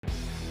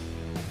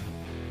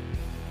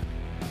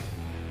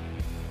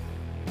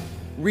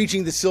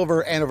reaching the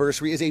silver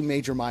anniversary is a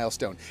major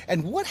milestone.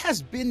 And what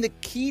has been the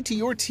key to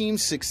your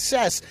team's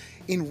success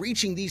in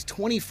reaching these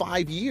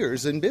 25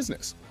 years in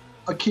business?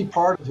 A key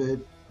part of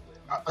it,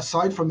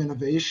 aside from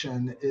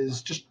innovation,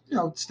 is just,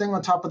 staying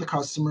on top of the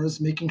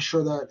customers, making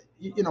sure that,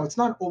 it's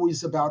not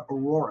always about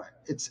Aurora.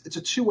 It's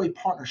a two-way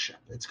partnership.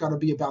 It's got to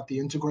be about the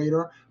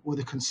integrator or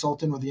the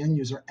consultant or the end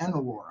user and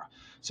Aurora.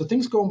 So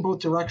things go in both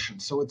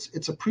directions. So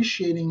it's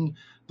appreciating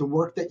the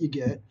work that you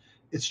get.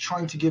 It's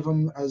trying to give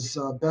them as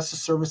best a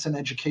service and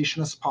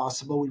education as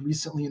possible. We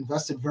recently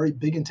invested very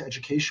big into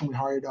education. We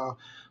hired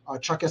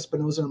Chuck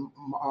Espinoza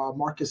and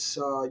Marcus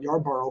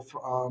Yarborough,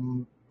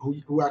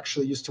 who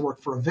actually used to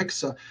work for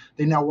Avixa.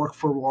 They now work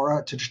for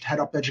Aurora to just head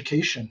up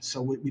education.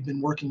 So we've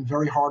been working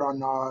very hard on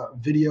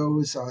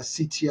videos,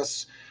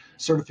 CTS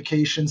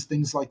certifications,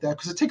 things like that,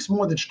 because it takes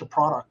more than just a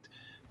product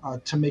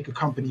to make a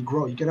company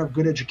grow. You got to have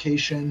good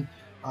education,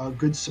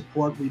 good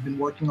support. We've been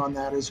working on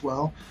that as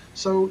well.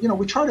 So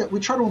we try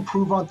to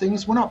improve on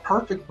things. We're not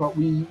perfect, but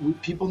we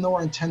people know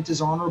our intent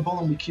is honorable,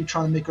 and we keep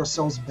trying to make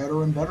ourselves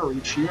better and better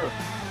each year.